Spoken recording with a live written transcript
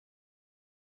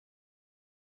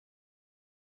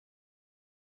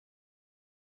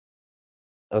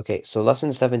Okay, so lesson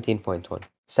 17.1.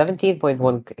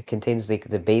 17.1 contains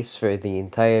the base for the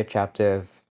entire chapter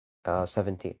of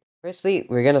 17. Firstly,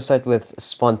 we're going to start with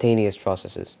spontaneous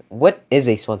processes. What is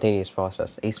a spontaneous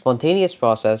process? A spontaneous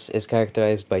process is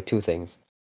characterized by two things.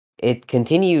 It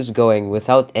continues going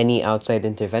without any outside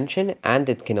intervention, and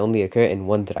it can only occur in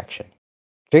one direction.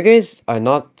 Triggers are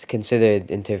not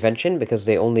considered intervention because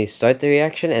they only start the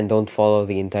reaction and don't follow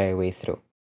the entire way through.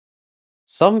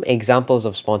 Some examples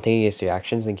of spontaneous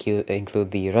reactions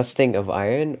include the rusting of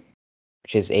iron,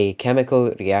 which is a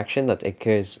chemical reaction that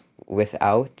occurs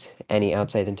without any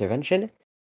outside intervention,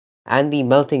 and the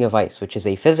melting of ice, which is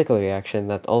a physical reaction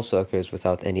that also occurs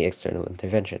without any external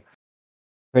intervention.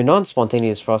 For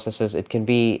non-spontaneous processes, it can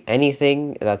be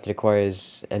anything that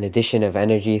requires an addition of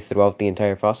energy throughout the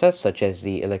entire process, such as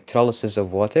the electrolysis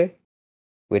of water,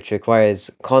 which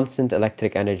requires constant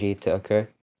electric energy to occur,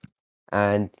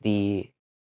 and the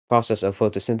process of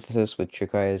photosynthesis, which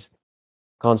requires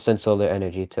constant solar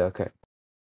energy to occur.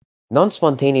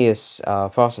 Non-spontaneous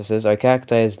processes are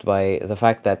characterized by the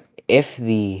fact that if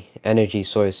the energy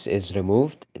source is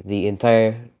removed, the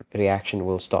entire reaction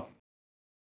will stop.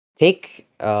 Take,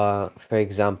 for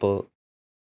example,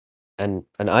 an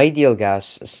ideal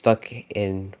gas stuck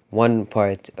in one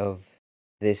part of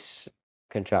this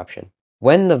contraption.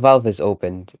 When the valve is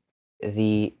opened,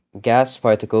 the gas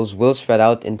particles will spread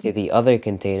out into the other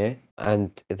container,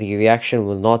 and the reaction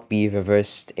will not be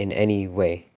reversed in any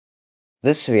way.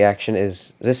 This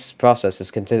process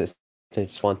is considered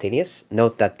spontaneous.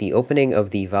 Note that the opening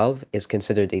of the valve is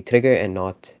considered a trigger and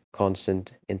not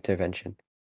constant intervention.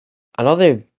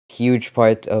 Another huge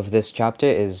part of this chapter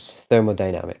is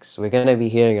thermodynamics. We're going to be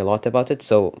hearing a lot about it,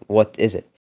 so what is it?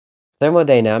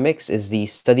 Thermodynamics is the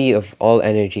study of all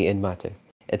energy in matter.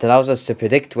 It allows us to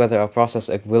predict whether a process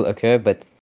will occur, but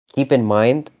keep in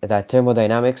mind that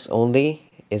thermodynamics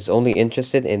is only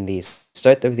interested in the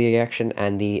start of the reaction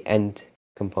and the end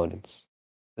components.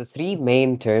 The three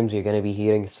main terms you're going to be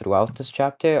hearing throughout this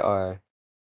chapter are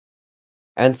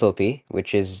enthalpy,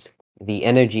 which is the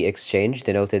energy exchange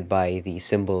denoted by the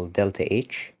symbol delta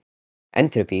H;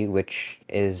 entropy, which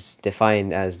is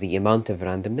defined as the amount of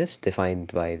randomness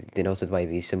denoted by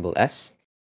the symbol S;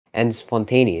 and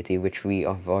spontaneity, which we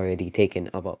have already taken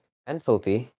above.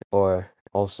 Enthalpy, or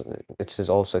also which is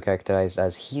also characterized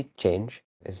as heat change,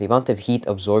 is the amount of heat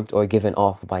absorbed or given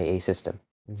off by a system.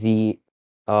 The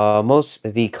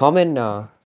common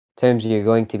terms you're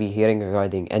going to be hearing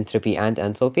regarding entropy and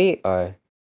enthalpy are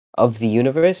of the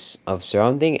universe, of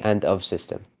surrounding, and of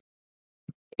system.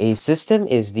 A system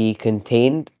is the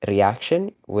contained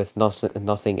reaction with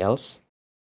nothing else.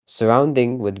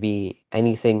 Surrounding would be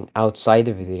anything outside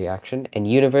of the reaction, and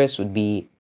universe would be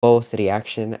both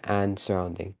reaction and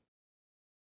surrounding.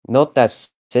 Note that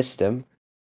system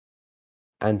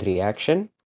and reaction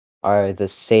are the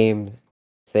same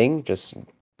thing, just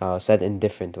said in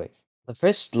different ways. The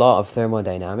first law of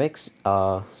thermodynamics,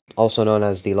 also known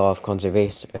as the law of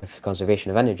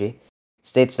conservation of energy,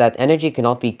 states that energy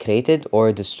cannot be created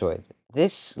or destroyed.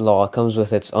 This law comes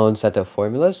with its own set of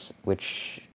formulas,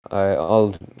 which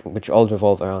all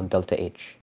revolve around delta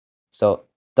H. So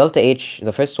delta H,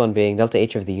 the first one being delta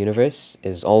H of the universe,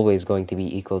 is always going to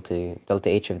be equal to delta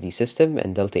H of the system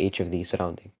and delta H of the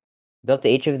surrounding. Delta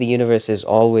H of the universe is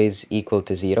always equal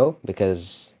to 0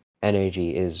 because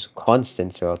energy is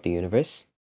constant throughout the universe.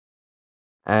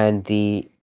 And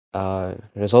uh,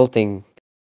 resulting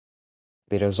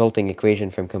the resulting equation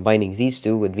from combining these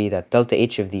two would be that delta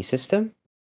H of the system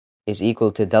is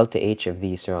equal to delta H of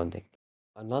the surrounding.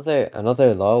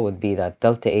 Another law would be that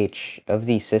delta H of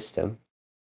the system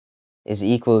is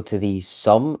equal to the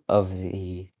sum of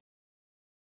the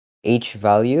H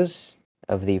values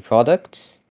of the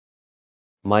products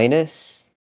minus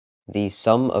the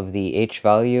sum of the H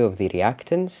value of the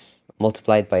reactants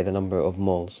multiplied by the number of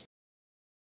moles.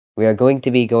 We are going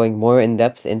to be going more in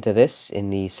depth into this in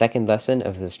the second lesson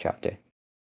of this chapter.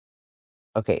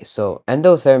 Okay, so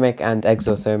endothermic and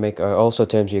exothermic are also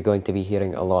terms you're going to be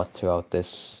hearing a lot throughout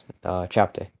this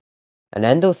chapter. An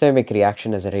endothermic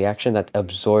reaction is a reaction that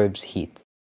absorbs heat.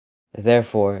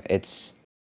 Therefore, its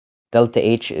delta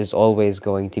H is always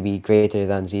going to be greater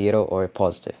than 0 or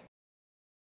positive.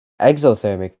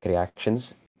 Exothermic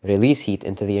reactions release heat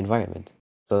into the environment,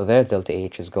 so their delta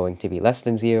H is going to be less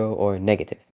than 0 or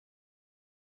negative.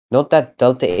 Note that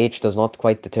delta H does not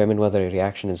quite determine whether a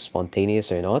reaction is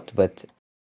spontaneous or not, but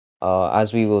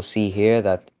as we will see here,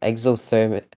 that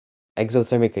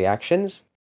exothermic reactions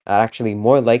are actually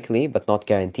more likely, but not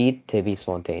guaranteed, to be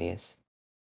spontaneous.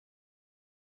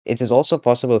 It is also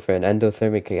possible for an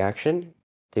endothermic reaction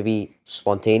to be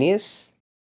spontaneous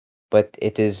but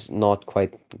it is not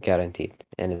quite guaranteed,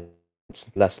 and it's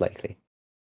less likely.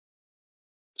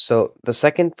 So the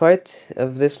second part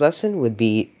of this lesson would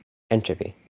be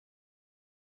entropy.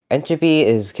 Entropy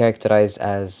is characterized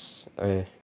as, or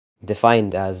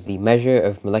defined as, the measure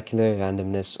of molecular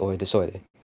randomness or disorder.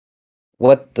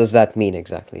 What does that mean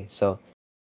exactly? So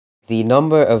the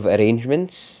number of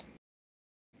arrangements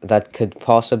that could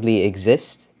possibly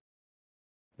exist,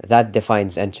 that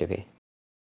defines entropy.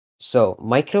 So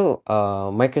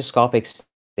microscopic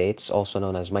states, also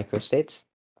known as microstates,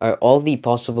 are all the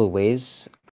possible ways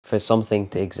for something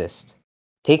to exist.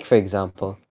 Take, for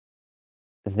example,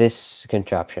 this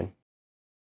contraption.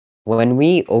 When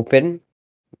we open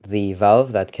the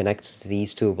valve that connects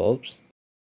these two bulbs,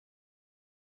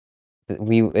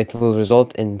 it will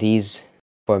result in these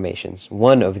formations,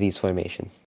 one of these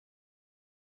formations.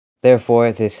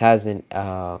 Therefore, this has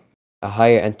a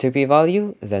higher entropy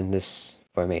value than this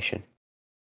formation.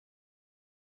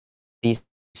 The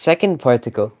second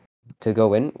particle to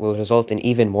go in will result in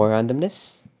even more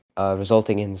randomness,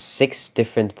 resulting in 6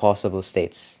 different possible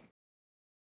states.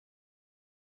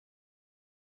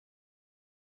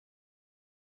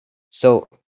 So,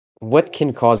 what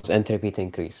can cause entropy to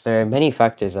increase? There are many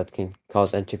factors that can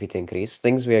cause entropy to increase.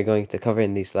 Things we are going to cover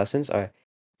in these lessons are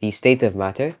the state of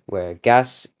matter, where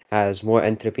gas has more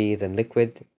entropy than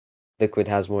liquid, liquid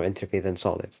has more entropy than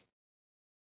solids.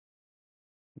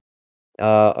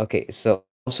 Okay, so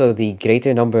also the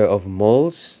greater number of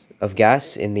moles of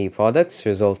gas in the products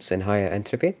results in higher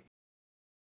entropy.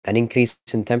 An increase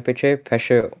in temperature,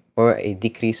 pressure, or a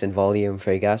decrease in volume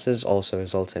for gases also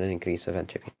results in an increase of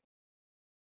entropy.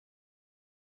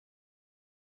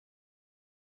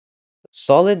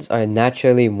 Solids are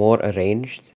naturally more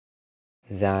arranged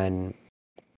than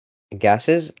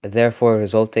gases, therefore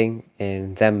resulting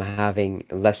in them having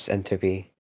less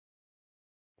entropy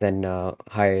than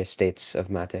higher states of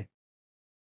matter.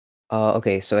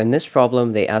 Okay, so in this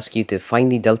problem, they ask you to find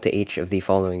the delta H of the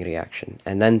following reaction,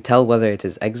 and then tell whether it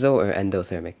is exo or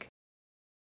endothermic.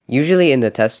 Usually in the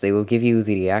test, they will give you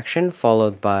the reaction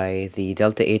followed by the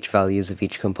delta H values of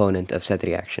each component of said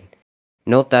reaction.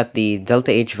 Note that the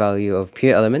delta H value of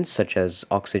pure elements, such as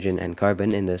oxygen and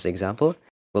carbon in this example,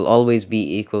 will always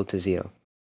be equal to 0.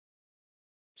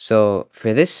 So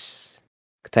for this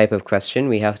type of question,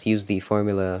 we have to use the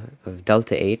formula of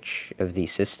delta H of the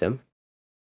system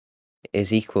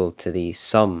is equal to the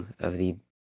sum of the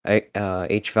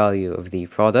H value of the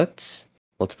products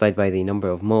multiplied by the number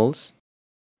of moles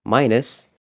minus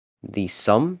the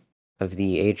sum of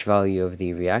the H value of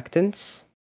the reactants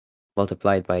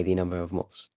multiplied by the number of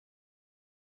moles.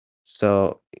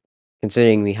 So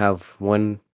considering we have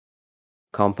one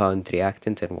compound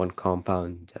reactant and one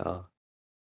compound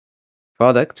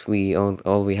product,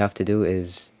 all we have to do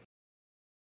is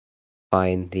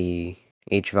find the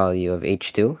H value of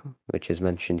H2, which is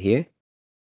mentioned here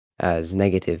as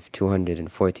negative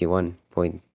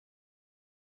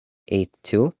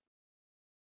 241.82.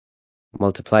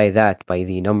 Multiply that by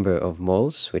the number of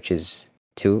moles, which is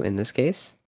 2 in this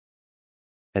case,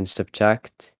 and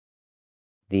subtract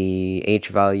the H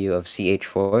value of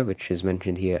CH4, which is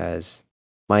mentioned here as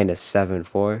minus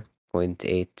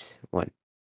 74.81.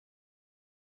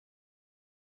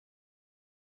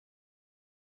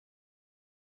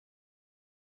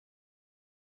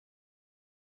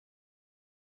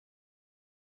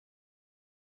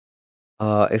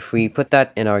 If we put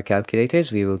that in our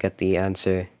calculators, we will get the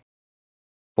answer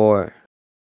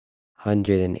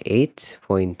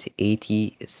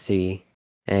 408.83,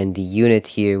 and the unit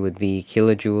here would be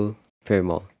kilojoule per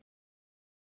mole.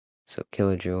 So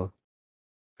kilojoule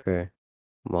per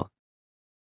mole.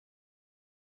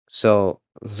 So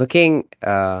looking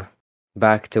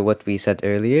back to what we said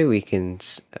earlier, we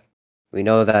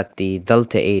know that the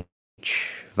delta H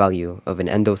value of an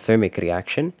endothermic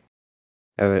reaction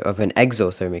or of an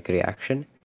exothermic reaction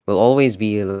will always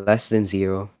be less than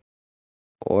 0,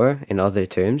 or in other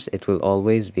terms, it will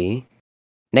always be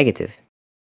negative.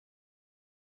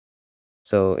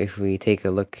 So if we take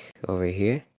a look over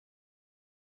here,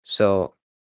 so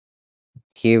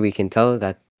here we can tell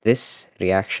that this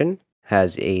reaction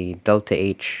has a delta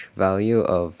H value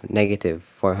of negative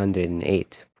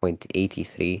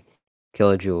 408.83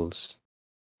 kilojoules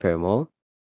per mole,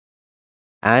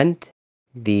 and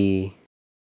the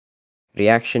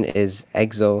reaction is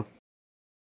exothermic.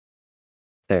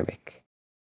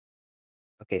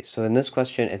 Okay, so in this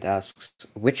question, it asks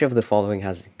which of the following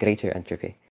has greater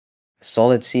entropy,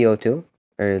 solid CO2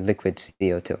 or liquid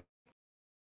CO2?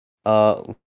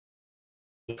 Uh,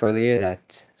 earlier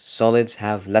that solids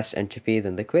have less entropy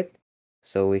than liquid,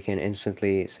 so we can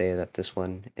instantly say that this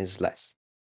one is less.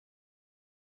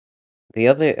 The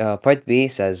other part B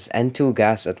says N2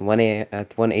 gas at 1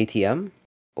 atm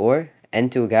or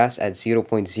N2 gas at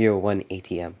 0.01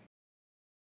 atm.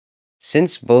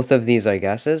 Since both of these are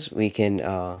gases, we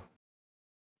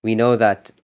know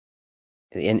that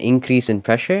an increase in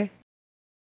pressure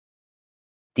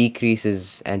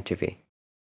decreases entropy.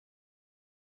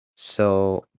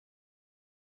 So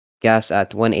gas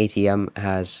at 1 atm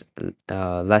has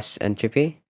less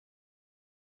entropy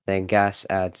than gas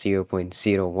at 0.01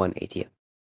 atm.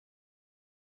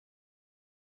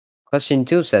 Question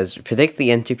 2 says, predict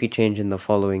the entropy change in the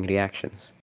following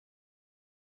reactions.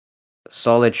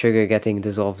 Solid sugar getting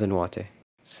dissolved in water.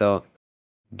 So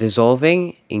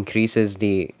dissolving increases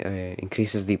the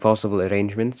possible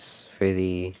arrangements for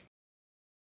the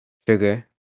sugar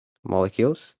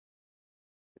molecules,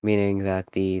 meaning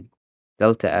that the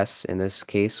delta S in this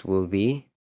case will be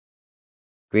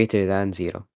greater than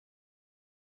 0.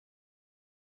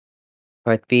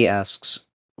 Part B asks,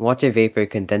 water vapor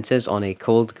condenses on a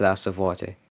cold glass of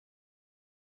water.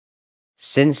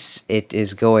 Since it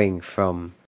is going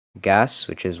from gas,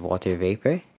 which is water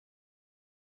vapor,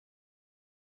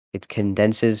 it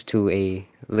condenses to a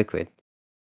liquid.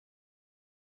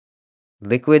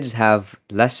 Liquids have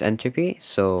less entropy,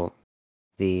 so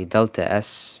the delta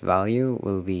S value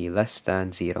will be less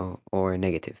than 0 or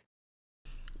negative.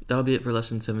 That'll be it for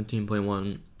lesson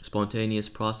 17.1, spontaneous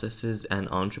processes and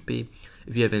entropy.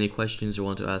 If you have any questions or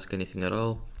want to ask anything at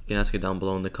all, you can ask it down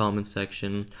below in the comments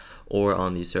section or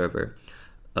on the server.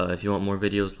 If you want more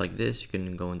videos like this, you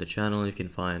can go in the channel, you can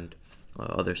find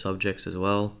other subjects as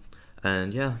well.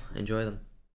 And yeah, enjoy them.